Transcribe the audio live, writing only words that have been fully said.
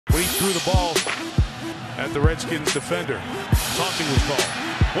he threw the ball at the Redskins defender. Taunting was called.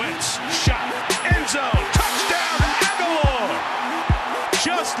 Wentz, shot, end zone, touchdown, Aguilar!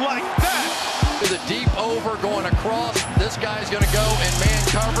 Just like that. The deep over going across. This guy's going to go in man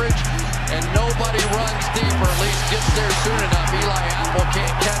coverage, and nobody runs deep, or at least gets there soon enough. Eli Apple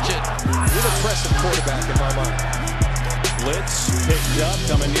can't catch it. An impressive quarterback in my mind. Blitz picked up,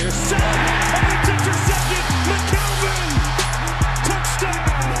 coming near. Sack, and it's intercepted. McKelvin,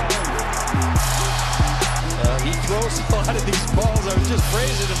 touchdown. He throws a lot of these balls. I was just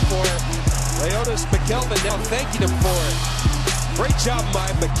praising him for it. Leotis McKelvin now thanking him for it. Great job by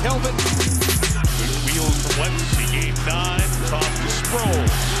McKelvin. Good wheels from Wentz. He gave 9. Toss to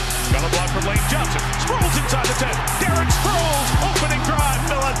Sproles. Got a block from Lane Johnson. Sproles inside the 10. Derek Sproles, opening drive.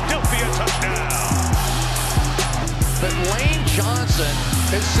 Philadelphia touchdown. But Lane Johnson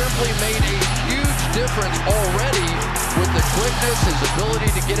has simply made a huge difference already with the quickness, his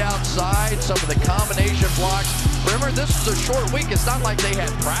ability to get outside, some of the combination blocks. Remember, this was a short week. It's not like they had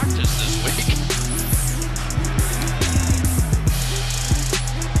practice this week.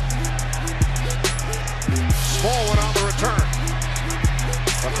 Smallwood on the return.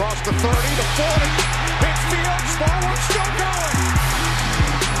 Across the 30 to 40. Midfield, Smallwood still going.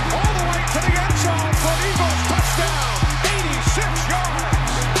 All the way to the end zone for Eagles touchdown. 86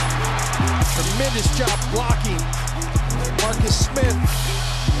 yards. Tremendous job blocking. Marcus Smith.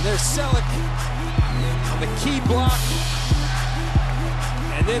 And there's Selleck on the key block.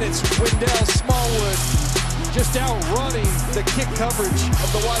 And then it's Wendell Smallwood just outrunning the kick coverage of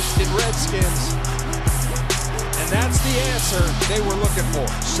the Washington Redskins. And that's the answer they were looking for.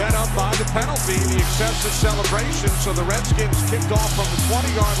 Set up by the penalty, the excessive celebration, so the Redskins kicked off from the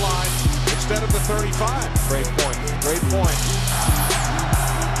 20-yard line instead of the 35. Great point. Great point.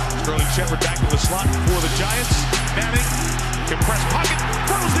 Sterling Shepard back to the slot for the Giants. Manning, compressed pocket,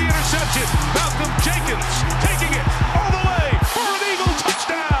 throws the interception. Malcolm Jenkins taking it all the way for an Eagle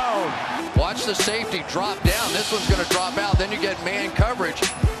touchdown. Watch the safety drop down. This one's going to drop out. Then you get man coverage.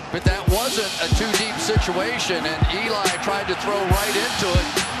 But that wasn't a too-deep situation, and Eli tried to throw right into it.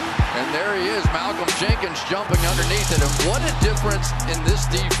 And there he is, Malcolm Jenkins jumping underneath it. And what a difference in this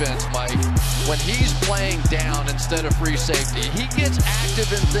defense, Mike, when he's playing down instead of free safety. He gets active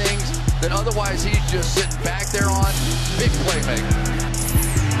in things that otherwise he's just sitting back there on. Big playmaker.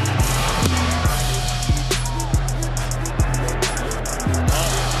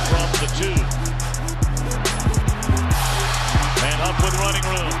 From the 2. And up with running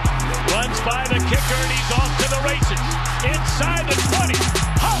room. Runs by the kicker, and he's off to the races. Inside the 20.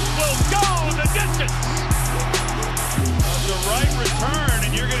 Huff will go the distance. The right return,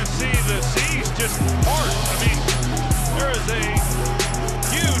 and you're going to see the seas just part. I mean, there is a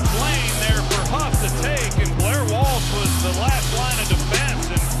huge lane there for Huff to take, and Blair Walsh was the last line of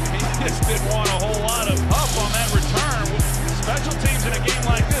defense, and he just didn't want a whole lot of Huff on that return. Special teams in a game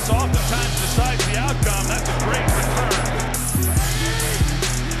like this oftentimes decides the outcome. That's a great return.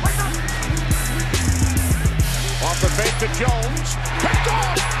 Off the fake to Jones. Picked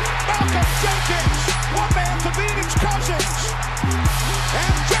off! Malcolm Jenkins! One man to Phoenix Cousins!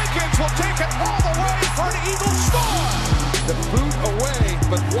 And Jenkins will take it all the way for an Eagle score! The boot away,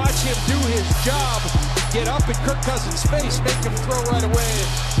 but watch him do his job. Get up in Kirk Cousins' face, make him throw right away.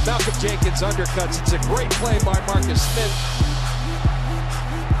 Malcolm Jenkins undercuts. It's a great play by Marcus Smith.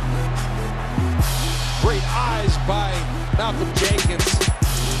 Great eyes by Malcolm Jenkins.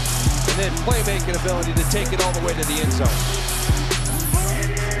 And then playmaking ability to take it all the way to the end zone.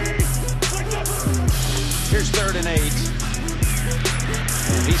 Here's 3rd and 8.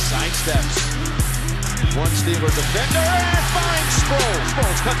 And he sidesteps. One Steeler defender and finds Sproles.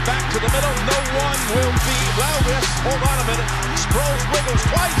 Sproles cuts back to the middle. No one will be. Well, yes, hold on a minute. Sproles wiggles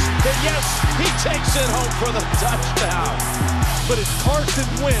twice. And yes, he takes it home for the touchdown. But it's Carson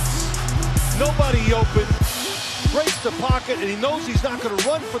Wentz. Nobody open. Breaks the pocket, and he knows he's not going to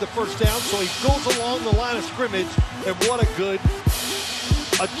run for the first down, so he goes along the line of scrimmage, and what a good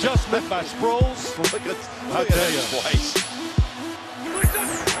adjustment by Sproles. Look at that twice.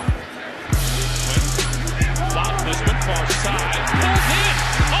 Stop this one far side. Pulled in.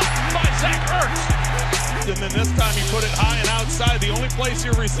 Up by Zach Ertz. And then this time he put it high and outside. The only place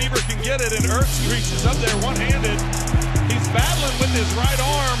your receiver can get it, and Ertz reaches up there one-handed. He's battling with his right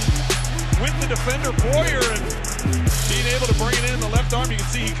arm with the defender Boyer, and being able to bring it in the left arm. You can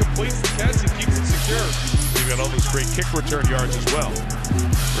see he completes the catch and keeps it secure. You've got all those great kick return yards as well.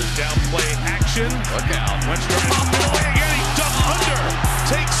 First down play action. Look out. Wentz trying to spin away again. He ducks under.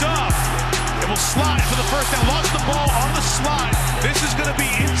 Takes off. It will slide for the first down. Lost the ball on the slide. This is going to be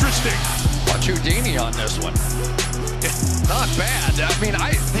interesting. Watch Houdini on this one. Not bad. I mean,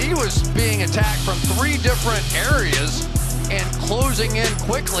 he was being attacked from 3 different areas and closing in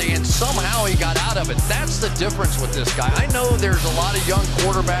quickly, and somehow he got out of it. That's the difference with this guy. I know there's a lot of young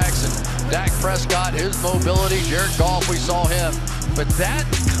quarterbacks, and Dak Prescott, his mobility, Jared Goff, we saw him. But that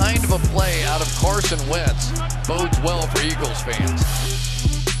kind of a play out of Carson Wentz bodes well for Eagles fans.